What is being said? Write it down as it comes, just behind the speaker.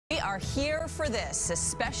are here for this, a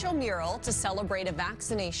special mural to celebrate a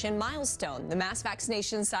vaccination milestone. The mass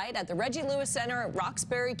vaccination site at the Reggie Center at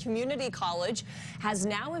Roxbury Community College has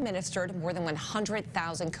now administered more than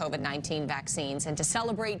 100,000 COVID-19 vaccines. And to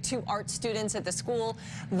celebrate, 2 art students at the school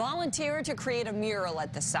volunteered to create a mural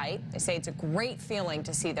at the site. They say it's a great feeling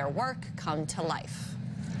to see their work come to life.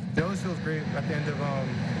 It always feels great at the end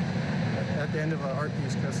of an art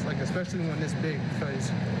piece, because especially when it's big, because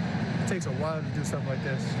it takes a while to do stuff like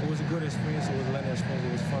this. It was a good experience. It was a learning experience.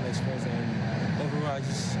 It was a fun experience, and overall,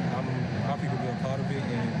 I'm happy to be a part of it.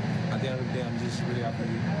 And at the end of the day, I'm just really happy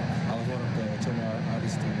I was one of the 20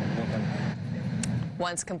 artists to work on it.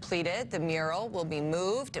 Once completed, the mural will be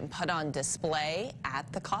moved and put on display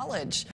at the college.